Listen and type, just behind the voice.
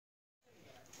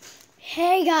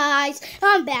Hey guys,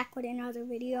 I'm back with another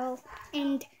video,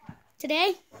 and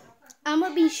today I'm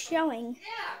gonna be showing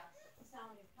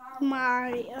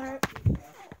my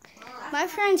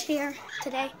friend's here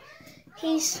today.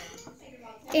 He's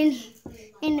in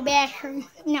the bathroom,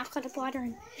 not gonna bother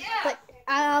him, but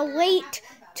I'll wait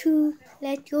to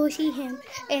let you see him,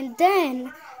 and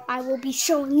then I will be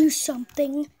showing you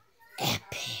something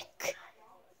epic.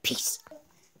 Peace.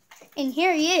 And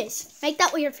here he is. Make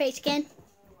that with your face again.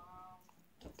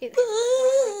 Dude.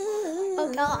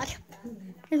 Oh God.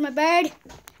 Here's my bird.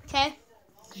 Okay.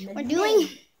 We're doing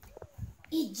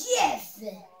Jeff.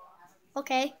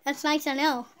 Okay, that's nice to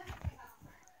know.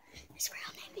 His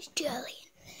real name is Julian.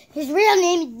 His real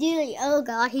name is Julian. Oh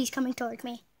God, he's coming towards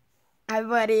me. Hi,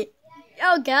 buddy.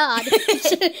 Oh God.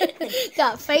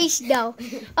 Got face though.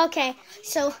 Okay,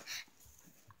 so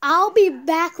I'll be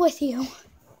back with you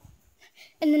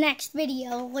in the next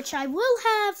video, which I will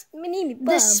have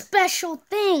the special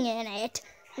thing in it,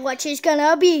 which is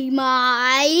gonna be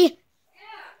my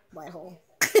butthole.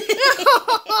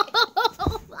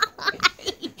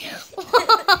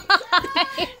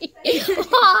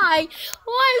 Why?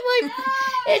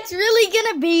 It's really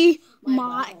gonna be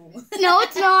my. No,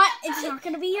 it's not. It's not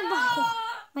gonna be your butthole.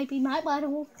 Might be my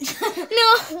butthole.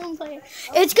 No,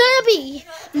 it's gonna be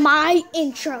my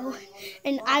intro,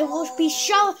 and I will be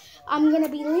I'm gonna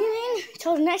be leaving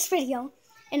till the next video,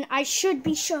 and I should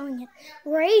be showing it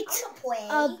right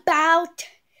about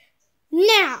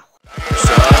now.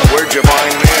 Son, where'd you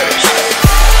find this?